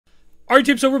Alright,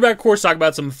 team, so we're back, of course, talking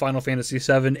about some Final Fantasy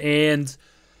VII, and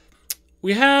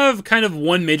we have kind of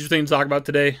one major thing to talk about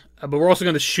today, but we're also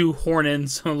going to shoehorn in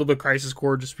some a little bit of Crisis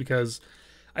Core just because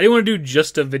I didn't want to do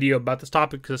just a video about this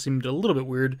topic because it seemed a little bit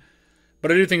weird,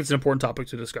 but I do think it's an important topic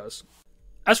to discuss.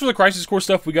 As for the Crisis Core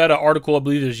stuff, we got an article, I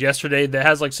believe it was yesterday, that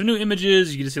has like some new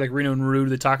images. You get to see like Reno and Rude.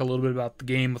 They talk a little bit about the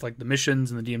game with like the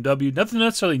missions and the DMW. Nothing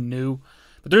necessarily new,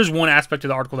 but there's one aspect of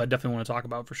the article that I definitely want to talk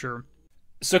about for sure.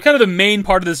 So kind of the main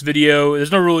part of this video,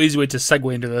 there's no real easy way to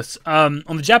segue into this. On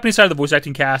the Japanese side of the voice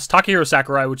acting cast, Takahiro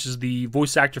Sakurai, which is the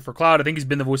voice actor for Cloud, I think he's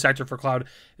been the voice actor for Cloud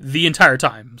the entire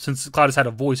time, since Cloud has had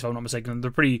a voice, if I'm not mistaken.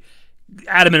 They're pretty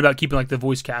adamant about keeping like the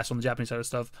voice cast on the Japanese side of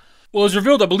stuff. Well, it was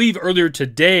revealed, I believe, earlier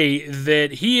today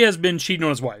that he has been cheating on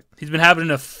his wife. He's been having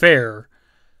an affair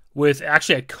with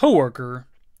actually a coworker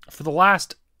for the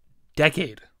last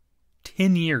decade.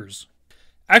 10 years.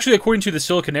 Actually, according to the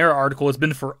Silicon Era article, it's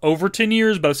been for over 10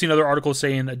 years, but I've seen other articles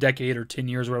saying a decade or 10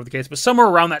 years, or whatever the case. But somewhere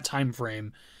around that time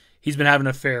frame, he's been having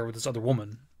an affair with this other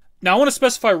woman. Now, I want to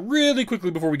specify really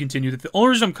quickly before we continue that the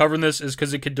only reason I'm covering this is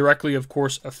because it could directly, of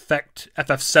course, affect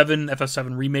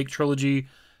FF7 Remake trilogy,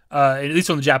 at least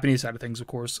on the Japanese side of things, of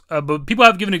course. But people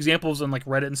have given examples on like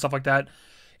Reddit and stuff like that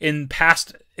in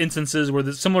past instances where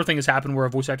the similar thing has happened where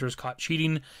a voice actor is caught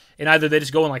cheating, and either they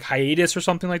just go on like hiatus or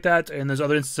something like that, and there's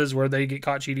other instances where they get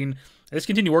caught cheating, they just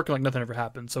continue working like nothing ever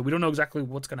happened. So we don't know exactly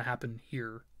what's going to happen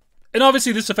here. And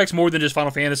obviously this affects more than just Final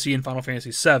Fantasy and Final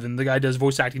Fantasy VII. The guy does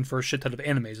voice acting for a shit ton of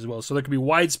animes as well, so there could be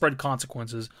widespread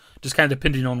consequences, just kind of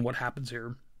depending on what happens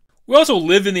here. We also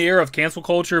live in the era of cancel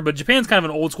culture, but Japan's kind of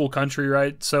an old school country,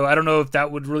 right? So I don't know if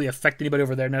that would really affect anybody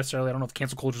over there necessarily. I don't know if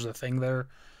cancel culture is a thing there.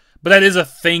 But that is a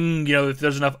thing, you know, if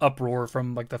there's enough uproar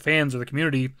from like the fans or the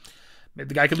community, the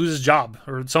guy could lose his job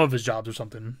or some of his jobs or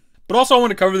something. But also I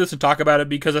want to cover this and talk about it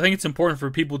because I think it's important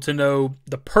for people to know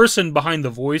the person behind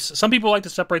the voice. Some people like to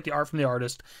separate the art from the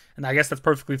artist, and I guess that's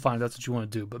perfectly fine if that's what you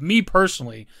want to do. But me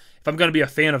personally, if I'm going to be a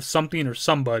fan of something or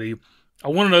somebody, I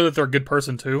want to know that they're a good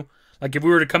person too. Like if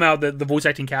we were to come out the voice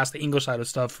acting cast, the English side of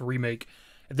stuff for Remake,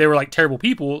 if they were like terrible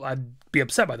people, I'd be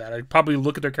upset by that. I'd probably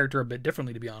look at their character a bit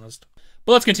differently, to be honest.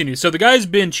 But let's continue. So the guy's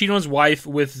been cheating on his wife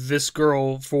with this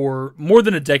girl for more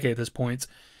than a decade at this point.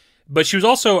 But she was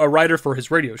also a writer for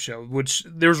his radio show, which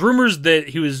there's rumors that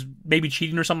he was maybe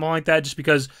cheating or something like that just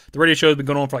because the radio show has been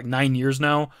going on for like 9 years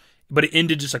now. But it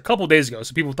ended just a couple days ago,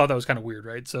 so people thought that was kind of weird,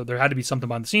 right? So there had to be something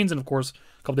behind the scenes, and of course,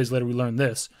 a couple days later we learned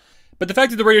this. But the fact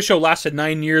that the radio show lasted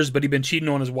 9 years, but he'd been cheating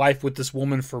on his wife with this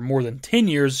woman for more than 10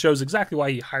 years shows exactly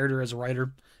why he hired her as a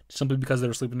writer, simply because they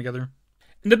were sleeping together.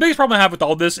 And the biggest problem I have with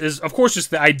all this is, of course,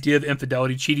 just the idea of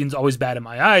infidelity. Cheating's always bad in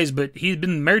my eyes, but he's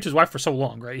been married to his wife for so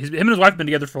long, right? Him and his wife have been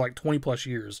together for like 20 plus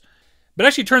years. But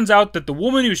actually, it turns out that the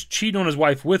woman he was cheating on his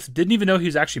wife with didn't even know he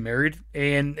was actually married.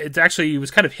 And it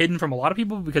was kind of hidden from a lot of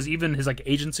people because even his like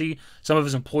agency, some of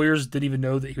his employers didn't even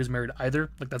know that he was married either.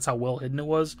 Like that's how well hidden it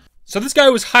was. So this guy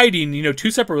was hiding, you know,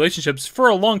 2 separate relationships for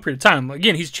a long period of time.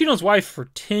 Again, he's cheating on his wife for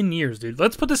 10 years, dude.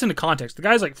 Let's put this into context. The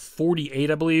guy's like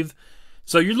 48, I believe.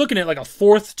 So you're looking at like a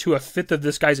fourth to a fifth of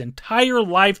this guy's entire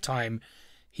lifetime,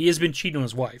 he has been cheating on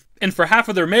his wife. And for half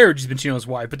of their marriage, he's been cheating on his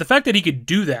wife. But the fact that he could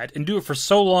do that and do it for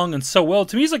so long and so well,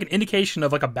 to me is like an indication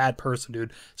of like a bad person,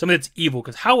 dude. Somebody that's evil,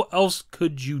 because how else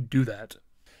could you do that?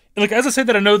 And like, as I say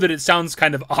that, I know that it sounds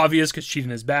kind of obvious because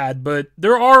cheating is bad, but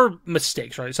there are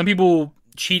mistakes, right? Some people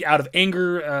cheat out of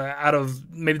anger, out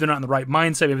of maybe they're not in the right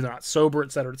mindset, maybe they're not sober,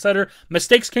 etc., etc.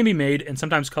 Mistakes can be made, and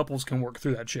sometimes couples can work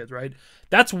through that shit, right?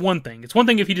 That's one thing. It's one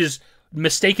thing if he just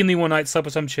mistakenly one night slept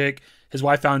with some chick, his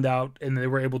wife found out, and they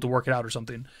were able to work it out or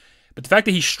something. But the fact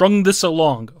that he strung this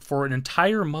along for an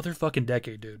entire motherfucking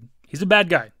decade, dude, he's a bad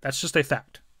guy. That's just a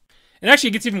fact. And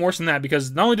actually, it gets even worse than that,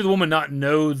 because not only did the woman not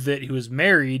know that he was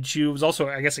married, she was also,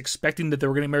 I guess, expecting that they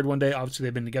were getting married one day. Obviously,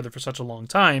 they've been together for such a long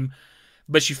time.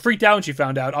 But she freaked out when she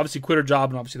found out, obviously quit her job,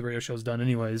 and obviously the radio show's done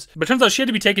anyways. But it turns out she had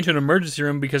to be taken to an emergency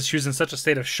room because she was in such a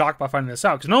state of shock by finding this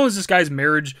out. Because not only is this guy's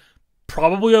marriage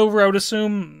probably over, I would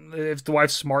assume, if the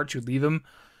wife's smart, she would leave him.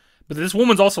 But this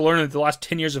woman's also learning that the last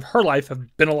 10 years of her life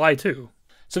have been a lie too.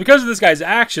 So because of this guy's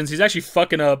actions, he's actually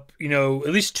fucking up, you know,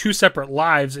 at least 2 separate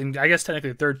lives, and I guess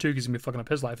technically a third too, because he's gonna be fucking up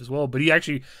his life as well. But he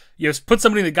actually, you know, put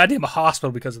somebody in the goddamn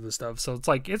hospital because of this stuff. So it's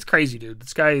like, it's crazy, dude.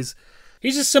 This guy's...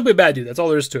 He's just simply a bad dude. That's all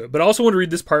there is to it. But I also want to read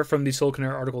this part from the Silicon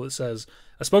Era article that says,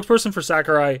 a spokesperson for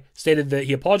Sakurai stated that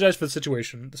he apologized for the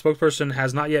situation. The spokesperson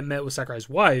has not yet met with Sakurai's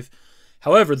wife.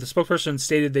 However, the spokesperson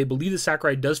stated they believe that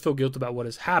Sakurai does feel guilt about what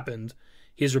has happened.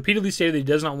 He has repeatedly stated that he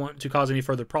does not want to cause any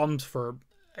further problems for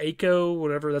Aiko,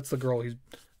 whatever. That's the girl he's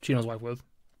cheating on his wife with.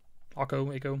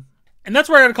 Aiko. And that's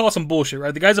where I gotta call some bullshit,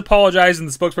 right? The guys apologize and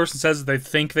the spokesperson says that they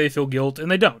think they feel guilt,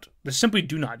 and they don't. They simply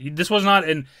do not. This was not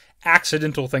an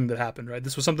accidental thing that happened, right?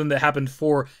 This was something that happened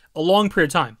for a long period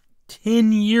of time.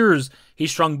 10 years he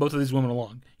strung both of these women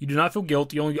along. You do not feel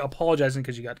guilt. You're only apologizing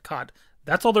because you got caught.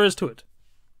 That's all there is to it.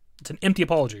 It's an empty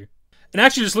apology. And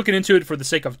actually, just looking into it for the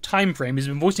sake of time frame, he's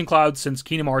been voicing Cloud since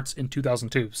Kingdom Hearts in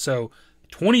 2002. So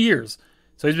 20 years.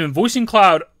 So he's been voicing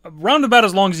Cloud around about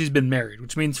as long as he's been married,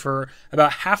 which means for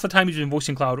about half the time he's been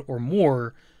voicing Cloud or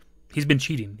more, he's been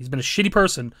cheating. He's been a shitty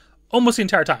person almost the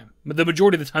entire time. But the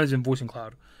majority of the time he's been voicing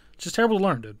Cloud. It's just terrible to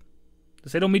learn, dude.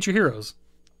 They don't meet your heroes.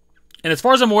 And as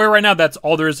far as I'm aware right now, that's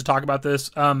all there is to talk about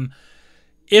this.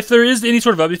 If there is any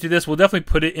sort of update to this, we'll definitely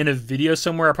put it in a video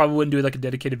somewhere. I probably wouldn't do like a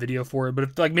dedicated video for it. But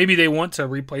if like maybe they want to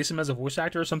replace him as a voice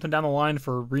actor or something down the line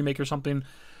for Remake or something,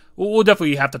 we'll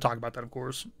definitely have to talk about that, of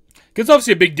course. Because it's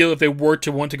obviously a big deal if they were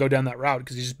to want to go down that route,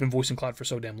 because he's just been voicing Cloud for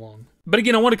so damn long. But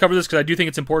again, I want to cover this because I do think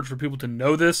it's important for people to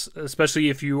know this, especially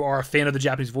if you are a fan of the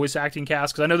Japanese voice acting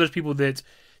cast. Because I know there's people that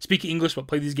speak English but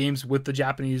play these games with the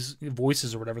Japanese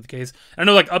voices or whatever the case. I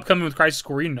know, like, upcoming with Crisis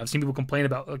Core Reunion, I've seen people complain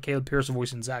about Caleb Pierce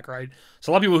voicing Zack, right?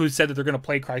 So a lot of people who said that they're going to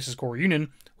play Crisis Core Reunion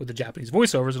with the Japanese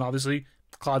voiceovers, and obviously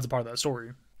Cloud's a part of that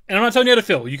story. And I'm not telling you how to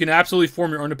feel. You can absolutely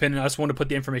form your own opinion. I just want to put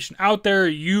the information out there.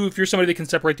 If you're somebody that can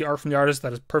separate the art from the artist,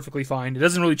 that is perfectly fine. It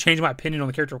doesn't really change my opinion on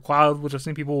the character of Cloud, which I've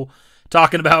seen people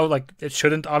talking about. Like, it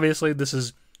shouldn't, obviously. This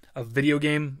is a video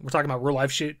game. We're talking about real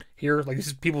life shit here. Like, this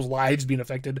is people's lives being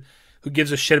affected. Who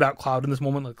gives a shit about Cloud in this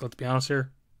moment? Like, let's be honest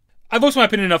here. I've voiced my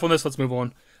opinion enough on this. Let's move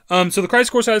on. So the Crisis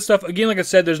Core side of stuff, again, like I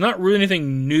said, there's not really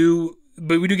anything new,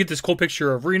 but we do get this cool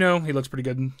picture of Reno. He looks pretty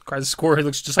good in Crisis Core. He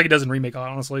looks just like he does in Remake,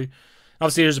 honestly.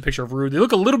 Obviously, here's a picture of Rude. They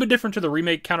look a little bit different to the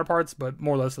Remake counterparts, but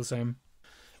more or less the same.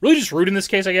 Really just Rude in this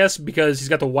case, I guess, because he's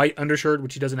got the white undershirt,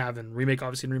 which he doesn't have in Remake.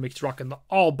 Obviously, in Remake, he's rocking the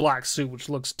all-black suit, which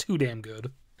looks too damn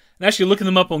good. And actually, looking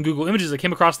them up on Google Images, I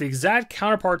came across the exact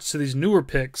counterparts to these newer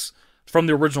pics from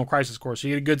the original Crisis Core, so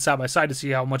you get a good side-by-side to see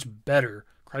how much better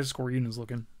Crisis Core Reunion is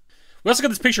looking. We also got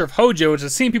this picture of Hojo, which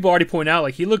I've seen people already point out,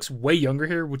 like, he looks way younger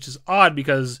here, which is odd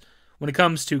because when it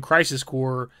comes to Crisis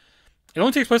Core, it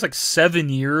only takes place like 7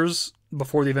 years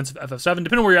before the events of FF7.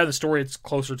 Depending on where you're at in the story, it's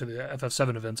closer to the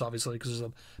FF7 events, obviously, because there's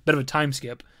a bit of a time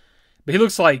skip. But he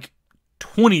looks like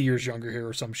 20 years younger here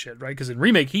or some shit, right? Because in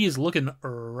Remake, he is looking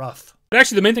rough. But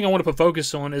actually, the main thing I want to put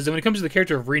focus on is that when it comes to the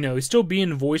character of Reno, he's still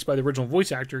being voiced by the original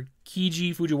voice actor,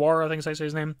 Keiji Fujiwara, I think is how you say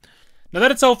his name. Now,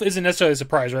 that itself isn't necessarily a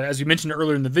surprise, right? As you mentioned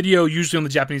earlier in the video, usually on the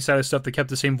Japanese side of stuff, they kept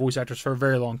the same voice actors for a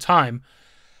very long time.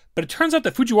 But it turns out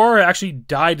that Fujiwara actually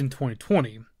died in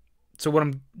 2020. So what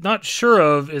I'm not sure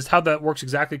of is how that works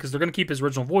exactly, because they're going to keep his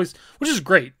original voice, which is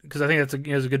great, because I think that's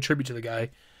a good tribute to the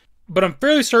guy. But I'm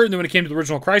fairly certain that when it came to the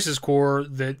original Crisis Core,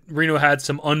 that Reno had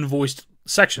some unvoiced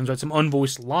sections, right? Some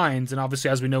unvoiced lines, and obviously,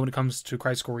 as we know when it comes to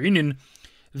Crisis Core Reunion,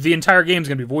 the entire game is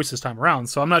going to be voiced this time around.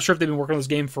 So I'm not sure if they've been working on this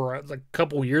game for like a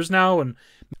couple years now, and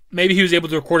maybe he was able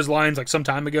to record his lines like some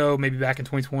time ago, maybe back in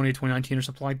 2020, 2019 or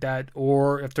something like that,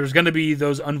 or if there's going to be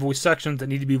those unvoiced sections that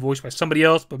need to be voiced by somebody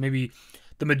else, but maybe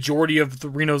the majority of the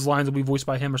Reno's lines will be voiced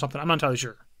by him or something. I'm not entirely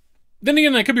sure. Then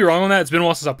again, I could be wrong on that. It's been a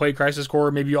while since I played Crisis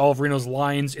Core. Maybe all of Reno's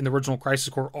lines in the original Crisis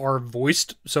Core are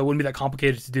voiced, so it wouldn't be that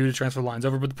complicated to do to transfer lines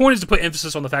over. But the point is to put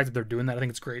emphasis on the fact that they're doing that. I think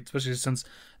it's great, especially since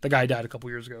the guy died a couple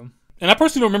years ago. And I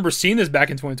personally don't remember seeing this back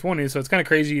in 2020, so it's kind of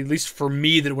crazy, at least for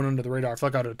me, that it went under the radar. I feel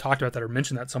like I would have talked about that or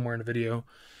mentioned that somewhere in a video.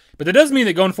 But that does mean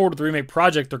that going forward with the Remake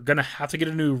project, they're going to have to get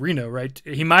a new Reno, right?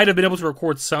 He might have been able to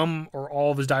record some or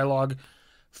all of his dialogue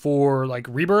for like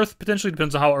Rebirth, potentially.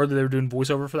 Depends on how early they were doing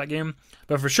voiceover for that game.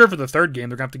 But for sure for the third game,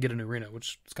 they're going to have to get a new Reno,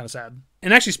 which is kind of sad.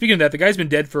 And actually, speaking of that, the guy's been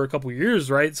dead for a couple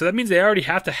years, right? So that means they already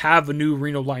have to have a new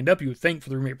Reno lined up, you would think, for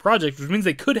the Remake project, which means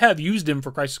they could have used him for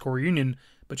Crisis Core Reunion,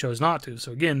 but chose not to.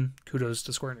 So again, kudos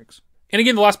to Square Enix. And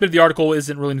again, the last bit of the article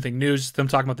isn't really anything new. It's just them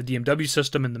talking about the DMW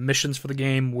system and the missions for the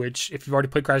game, which, if you've already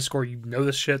played Crisis Core, you know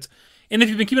this shit. And if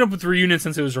you've been keeping up with the Reunion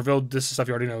since it was revealed, this is stuff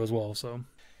you already know as well, so.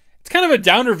 It's kind of a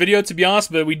downer video, to be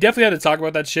honest, but we definitely had to talk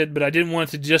about that shit, but I didn't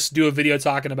want to just do a video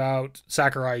talking about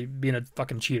Sakurai being a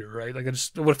fucking cheater, right? Like,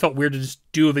 it would have felt weird to just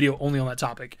do a video only on that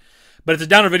topic. But it's a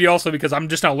downer video also because I'm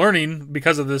just now learning,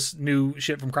 because of this new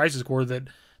shit from Crisis Core, that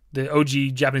the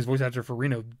OG Japanese voice actor for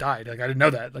Reno died. Like, I didn't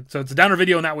know that. Like, so it's a downer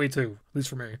video in that way, too, at least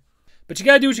for me. But you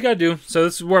gotta do what you gotta do. So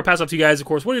this is where I pass off to you guys, of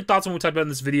course. What are your thoughts on what we talked about in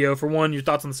this video? For one, your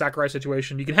thoughts on the Sakurai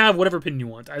situation. You can have whatever opinion you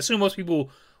want. I assume most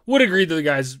people would agree that the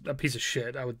guy's a piece of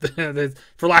shit. I would,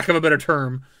 for lack of a better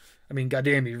term. I mean,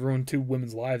 goddamn, he ruined 2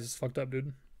 women's lives. It's fucked up,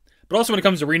 dude. But also when it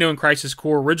comes to Reno and Crisis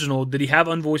Core Original, did he have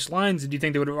unvoiced lines? Did you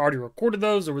think they would have already recorded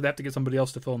those, or would they have to get somebody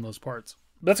else to fill in those parts?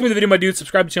 But that's going to be the video, my dudes.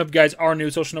 Subscribe to the channel if you guys are new.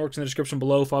 Social networks in the description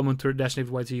below. Follow me on Twitter,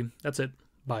 @DashingDavidYT. That's it.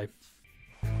 Bye.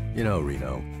 You know,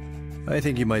 Reno, I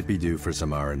think you might be due for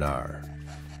some R&R.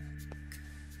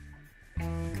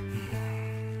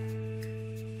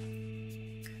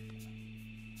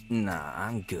 Nah,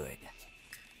 I'm good.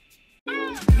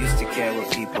 Used to care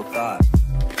what people thought,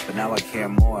 but now I care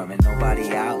more. And nobody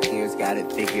out here's got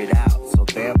it figured out. So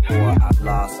therefore, I've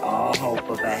lost all hope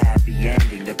of a happy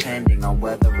ending, depending on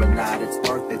whether or not it's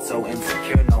worth it. So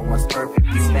insecure, no one's perfect.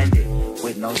 We spend it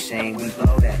with no shame. We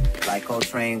blow that like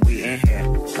Coltrane. We in here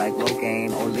like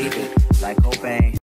Logain or leave it like Cobain.